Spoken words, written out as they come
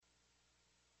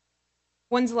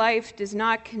One's life does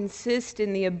not consist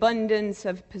in the abundance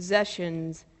of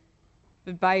possessions,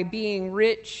 but by being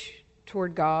rich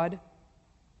toward God.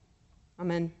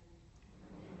 Amen.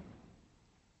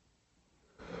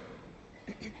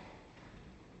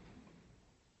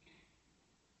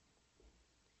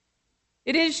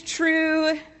 It is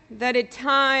true that at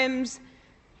times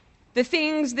the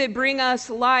things that bring us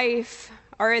life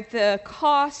are at the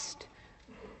cost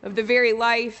of the very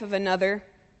life of another.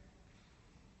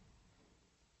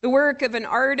 The work of an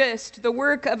artist, the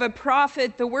work of a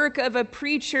prophet, the work of a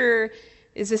preacher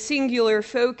is a singular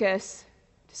focus,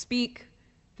 to speak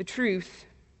the truth.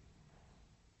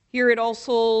 Here at All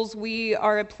Souls, we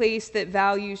are a place that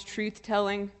values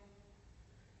truth-telling.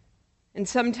 And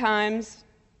sometimes,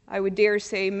 I would dare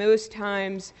say most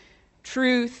times,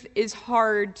 truth is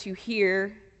hard to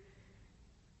hear.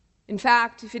 In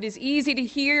fact, if it is easy to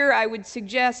hear, I would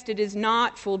suggest it is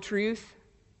not full truth.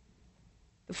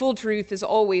 The full truth is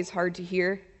always hard to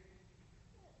hear.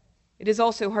 It is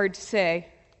also hard to say.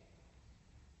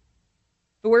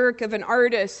 The work of an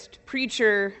artist,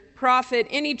 preacher, prophet,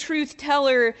 any truth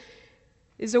teller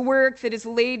is a work that is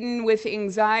laden with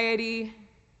anxiety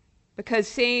because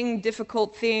saying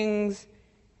difficult things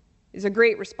is a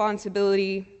great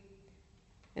responsibility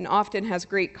and often has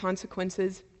great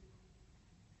consequences.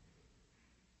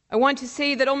 I want to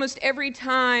say that almost every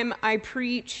time I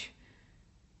preach,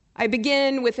 I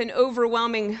begin with an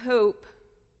overwhelming hope.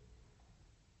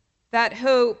 That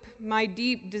hope, my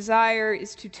deep desire,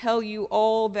 is to tell you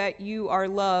all that you are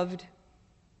loved,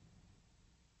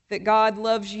 that God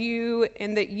loves you,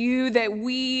 and that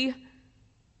we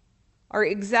are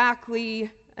exactly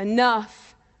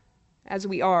enough as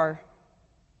we are.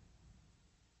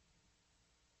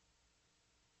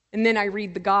 And then I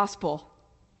read the gospel.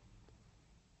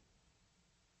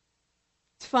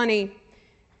 It's funny.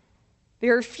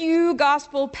 There are few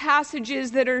gospel passages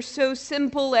that are so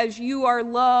simple as you are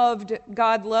loved,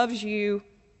 God loves you.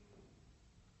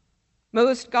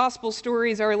 Most gospel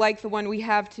stories are like the one we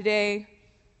have today.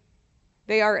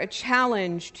 They are a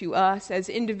challenge to us as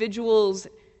individuals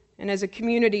and as a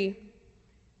community.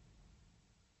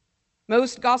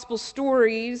 Most gospel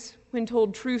stories, when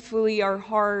told truthfully, are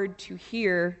hard to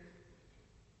hear.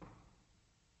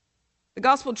 The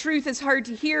gospel truth is hard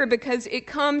to hear because it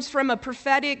comes from a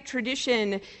prophetic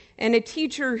tradition and a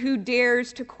teacher who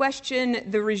dares to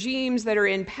question the regimes that are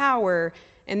in power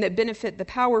and that benefit the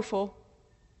powerful.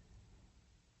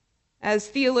 As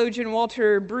theologian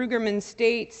Walter Brueggemann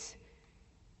states,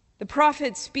 the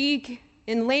prophets speak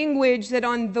in language that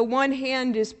on the one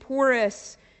hand is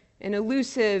porous and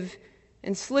elusive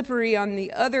and slippery, on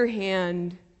the other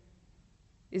hand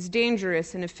is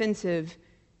dangerous and offensive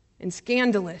and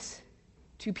scandalous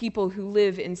to people who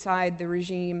live inside the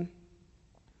regime.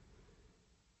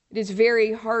 It is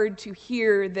very hard to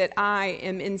hear that I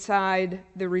am inside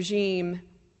the regime.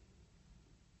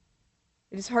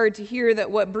 It is hard to hear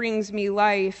that what brings me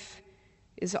life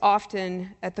is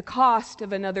often at the cost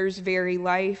of another's very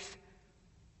life.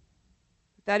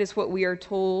 That is what we are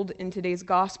told in today's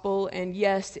gospel, and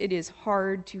yes, it is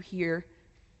hard to hear.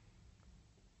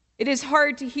 It is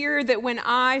hard to hear that when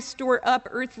I store up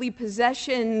earthly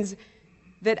possessions,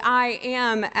 that I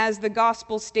am, as the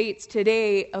gospel states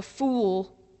today, a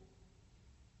fool.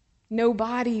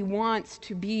 Nobody wants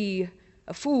to be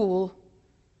a fool.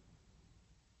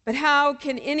 But how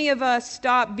can any of us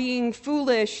stop being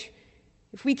foolish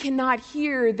if we cannot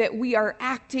hear that we are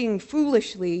acting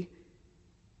foolishly?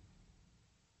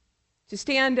 To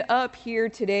stand up here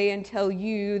today and tell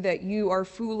you that you are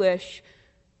foolish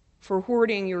for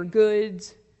hoarding your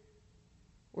goods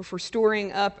or for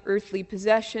storing up earthly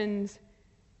possessions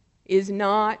is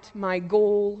not my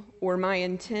goal or my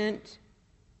intent.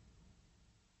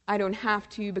 I don't have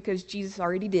to because Jesus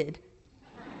already did.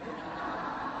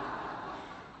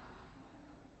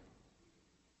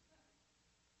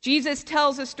 Jesus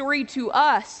tells a story to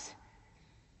us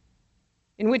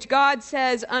in which God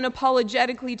says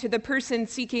unapologetically to the person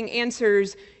seeking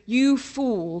answers, "You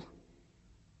fool."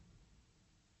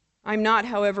 I'm not,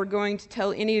 however, going to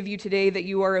tell any of you today that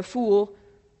you are a fool.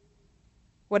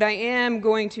 What I am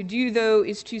going to do, though,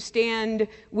 is to stand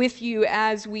with you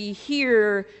as we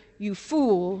hear "you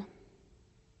fool."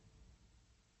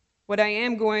 What I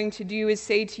am going to do is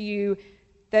say to you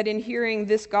that in hearing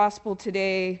this gospel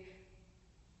today,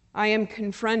 I am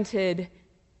confronted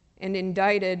and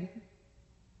indicted.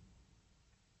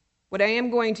 What I am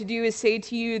going to do is say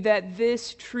to you that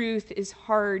this truth is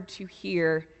hard to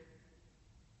hear.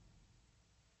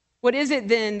 What is it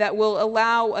then that will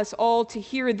allow us all to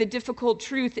hear the difficult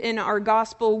truth in our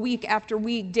gospel week after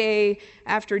week, day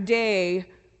after day?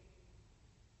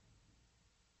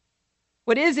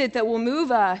 What is it that will move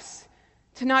us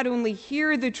to not only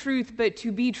hear the truth, but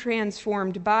to be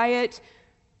transformed by it?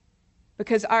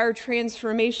 Because our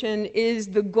transformation is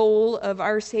the goal of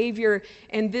our Savior,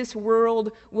 and this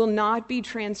world will not be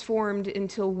transformed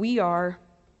until we are.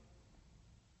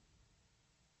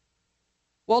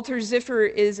 Walter Ziffer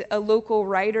is a local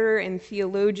writer and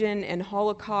theologian and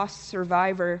Holocaust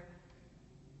survivor.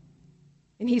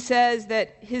 And he says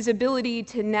that his ability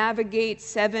to navigate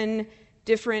 7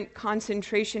 different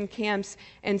concentration camps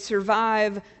and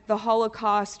survive the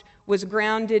Holocaust was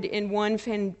grounded in one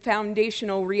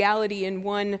foundational reality, in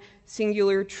one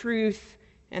singular truth.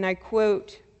 And I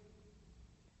quote,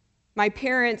 "My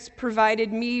parents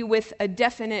provided me with a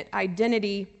definite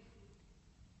identity."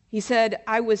 He said,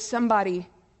 "I was somebody.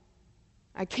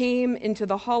 I came into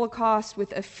the Holocaust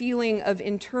with a feeling of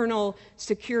internal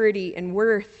security and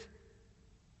worth."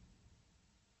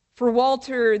 For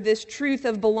Walter, this truth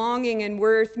of belonging and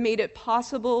worth made it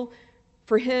possible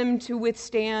for him to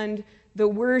withstand the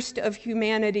worst of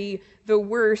humanity, the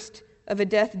worst of a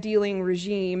death-dealing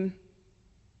regime.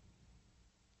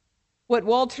 What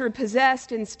Walter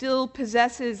possessed and still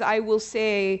possesses, I will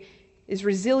say, is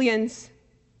resilience.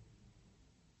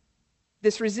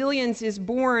 This resilience is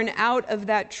born out of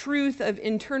that truth of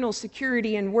internal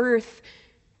security and worth.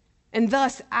 And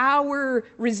thus, our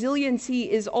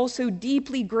resiliency is also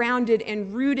deeply grounded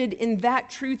and rooted in that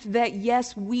truth that,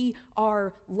 yes, we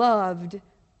are loved.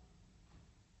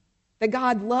 That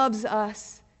God loves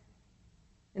us,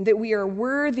 and that we are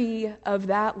worthy of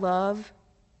that love.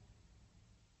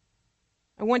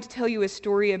 I want to tell you a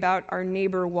story about our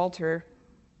neighbor, Walter.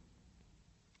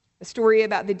 A story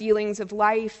about the dealings of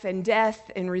life and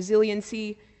death and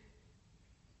resiliency.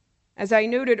 As I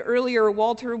noted earlier,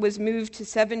 Walter was moved to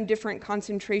 7 different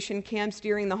concentration camps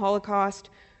during the Holocaust.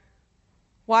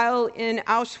 While in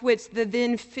Auschwitz, the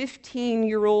then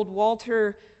 15-year-old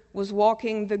Walter was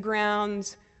walking the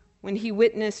grounds when he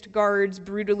witnessed guards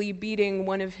brutally beating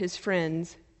one of his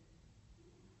friends.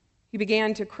 He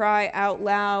began to cry out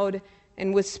loud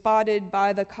and was spotted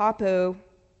by the capo.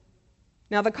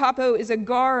 Now, the capo is a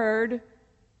guard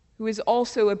who is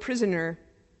also a prisoner.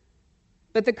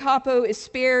 But the capo is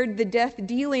spared the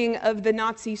death-dealing of the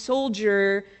Nazi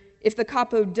soldier if the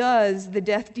capo does the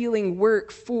death-dealing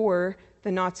work for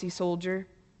the Nazi soldier.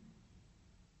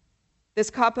 This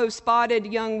capo spotted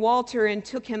young Walter and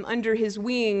took him under his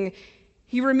wing.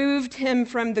 He removed him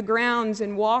from the grounds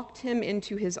and walked him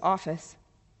into his office.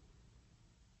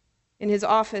 In his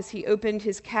office, he opened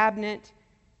his cabinet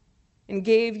and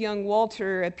gave young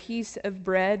Walter a piece of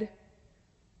bread,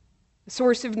 a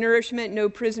source of nourishment no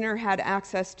prisoner had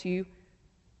access to.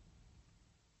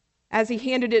 As he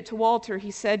handed it to Walter,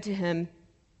 he said to him,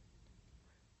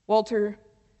 "Walter,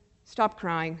 stop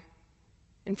crying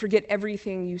and forget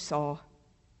everything you saw.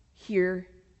 Here,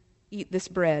 eat this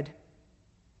bread."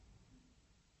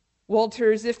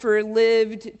 Walter Ziffer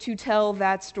lived to tell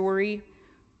that story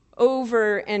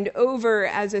over and over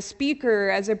as a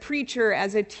speaker, as a preacher,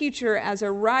 as a teacher, as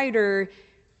a writer.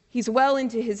 He's well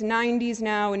into his 90s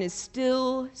now and is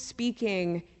still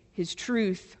speaking his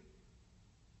truth.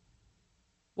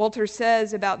 Walter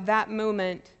says about that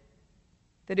moment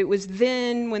that it was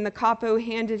then when the capo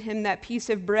handed him that piece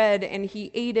of bread and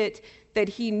he ate it that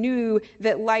he knew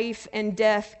that life and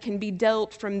death can be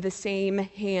dealt from the same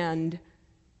hand.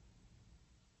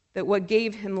 That what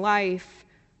gave him life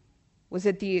was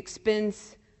at the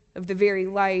expense of the very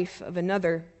life of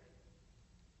another.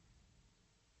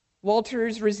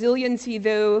 Walter's resiliency,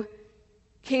 though,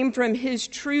 came from his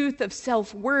truth of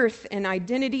self-worth and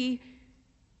identity.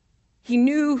 He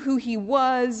knew who he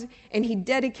was, and he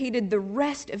dedicated the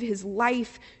rest of his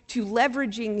life to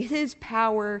leveraging his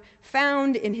power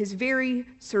found in his very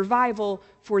survival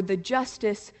for the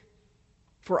justice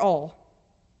for all.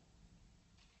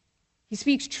 He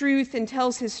speaks truth and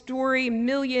tells his story,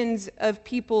 millions of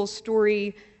people's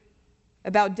story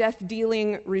about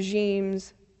death-dealing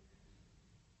regimes,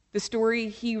 the story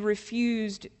he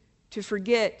refused to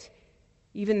forget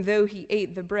even though he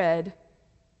ate the bread.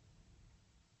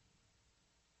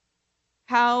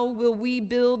 How will we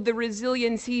build the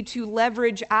resiliency to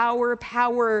leverage our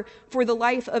power for the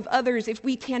life of others if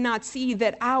we cannot see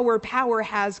that our power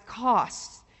has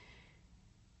costs?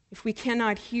 If we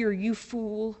cannot hear, "You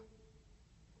fool"?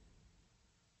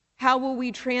 How will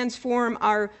we transform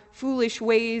our foolish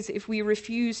ways if we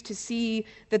refuse to see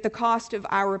that the cost of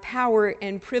our power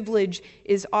and privilege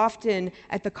is often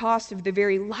at the cost of the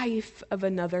very life of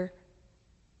another?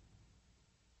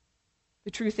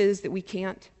 The truth is that we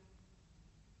can't.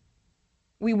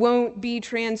 We won't be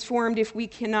transformed if we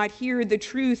cannot hear the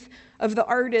truth of the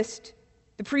artist,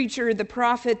 the preacher, the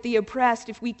prophet, the oppressed,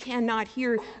 if we cannot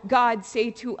hear God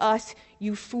say to us,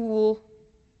 "You fool"?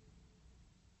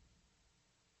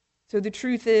 So the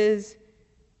truth is,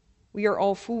 we are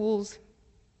all fools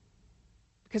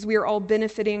because we are all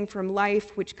benefiting from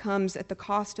life which comes at the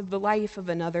cost of the life of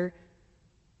another.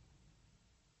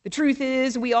 The truth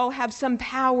is, we all have some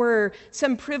power,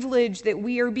 some privilege that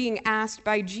we are being asked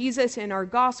by Jesus in our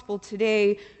gospel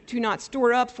today to not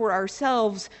store up for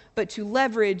ourselves, but to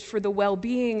leverage for the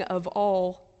well-being of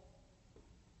all.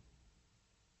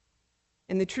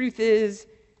 And the truth is,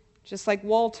 just like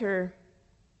Walter,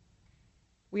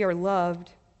 we are loved.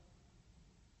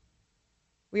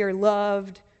 We are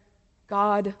loved.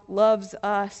 God loves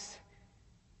us.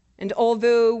 And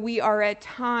although we are at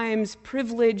times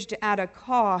privileged at a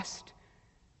cost,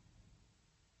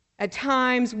 at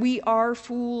times we are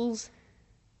fools,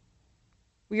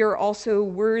 we are also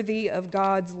worthy of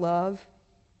God's love.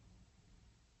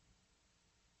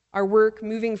 Our work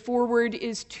moving forward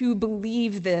is to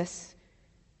believe this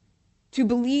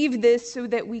so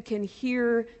that we can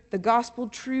hear the gospel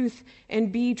truth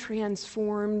and be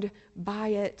transformed by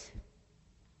it.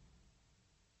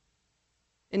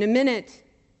 In a minute,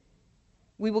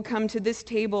 we will come to this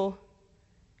table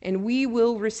and we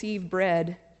will receive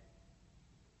bread.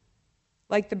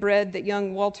 Like the bread that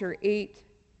young Walter ate,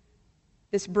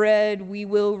 this bread we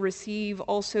will receive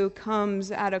also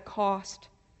comes at a cost.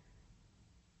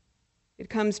 It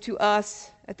comes to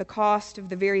us at the cost of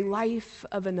the very life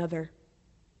of another.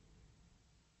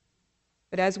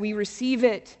 But as we receive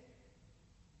it,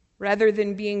 rather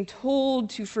than being told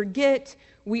to forget,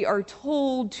 we are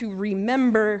told to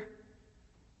remember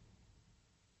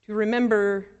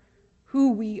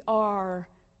who we are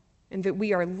and that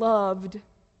we are loved.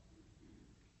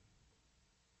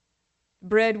 The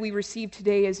bread we receive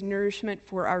today is nourishment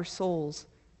for our souls,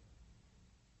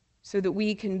 so that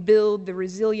we can build the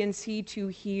resiliency to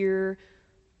hear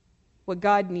what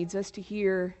God needs us to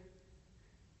hear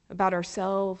about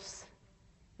ourselves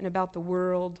and about the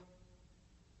world,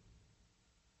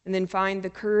 and then find the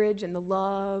courage and the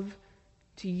love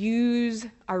to use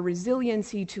our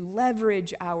resiliency to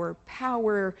leverage our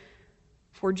power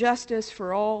for justice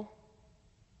for all.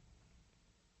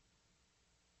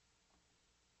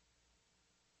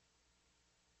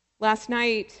 Last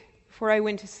night, before I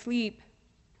went to sleep,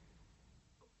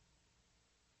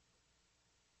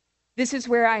 this is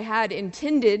where I had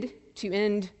intended to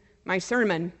end my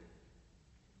sermon.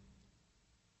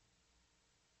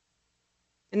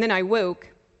 And then I woke.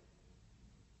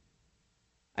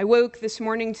 I woke this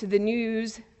morning to the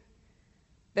news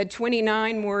that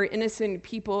 29 more innocent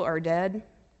people are dead,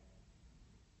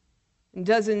 and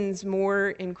dozens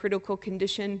more in critical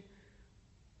condition,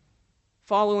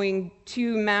 following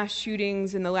 2 mass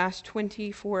shootings in the last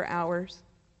 24 hours,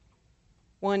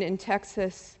 one in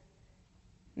Texas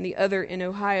and the other in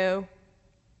Ohio.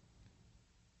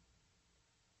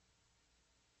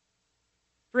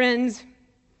 Friends,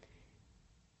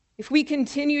 if we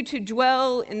continue to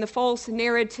dwell in the false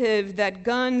narrative that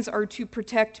guns are to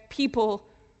protect people,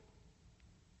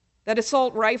 that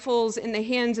assault rifles in the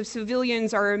hands of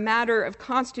civilians are a matter of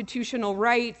constitutional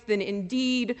rights, then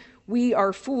indeed we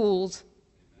are fools.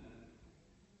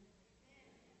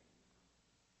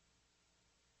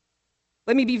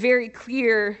 Let me be very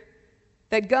clear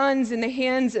that guns in the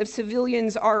hands of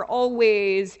civilians are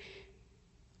always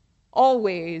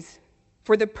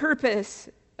for the purpose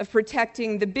of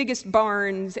protecting the biggest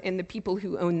barns and the people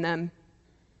who own them.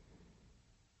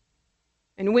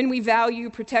 And when we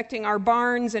value protecting our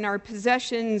barns and our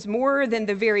possessions more than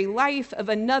the very life of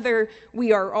another,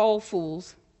 we are all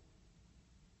fools.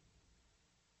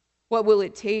 What will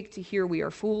it take to hear we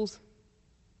are fools?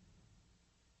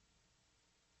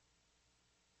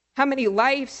 How many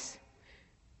lives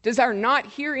does our not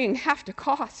hearing have to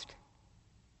cost?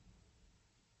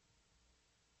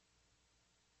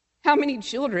 How many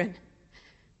children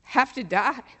have to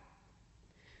die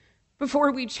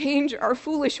before we change our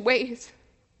foolish ways?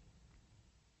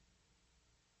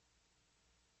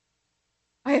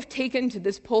 I have taken to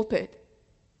this pulpit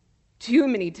too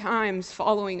many times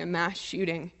following a mass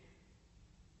shooting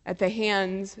at the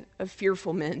hands of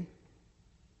fearful men.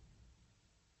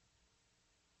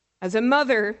 As a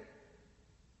mother,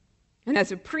 and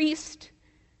as a priest,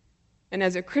 and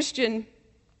as a Christian,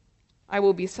 I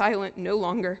will be silent no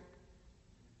longer.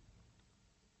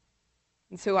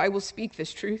 And so I will speak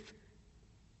this truth.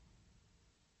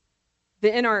 The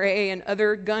NRA and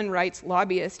other gun rights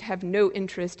lobbyists have no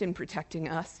interest in protecting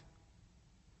us.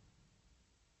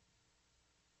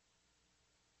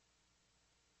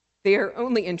 They are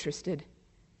only interested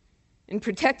in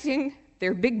protecting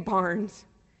their big barns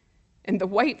and the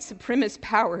white supremacist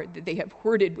power that they have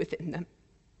hoarded within them.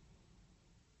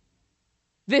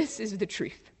 This is the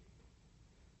truth.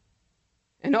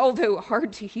 And although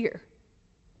hard to hear,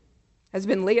 has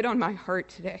been laid on my heart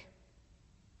today.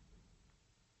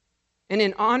 And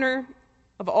in honor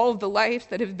of all of the lives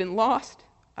that have been lost,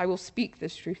 I will speak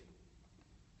this truth.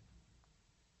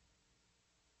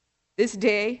 This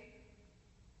day,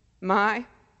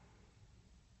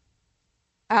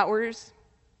 ours,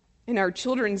 and our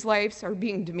children's lives are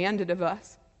being demanded of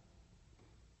us.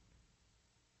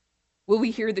 Will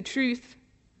we hear the truth,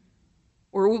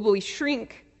 or will we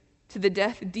shrink to the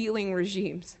death-dealing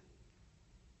regimes?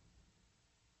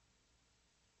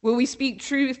 Will we speak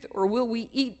truth, or will we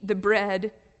eat the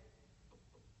bread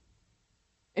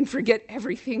and forget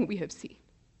everything we have seen?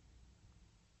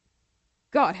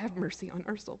 God have mercy on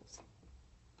our souls.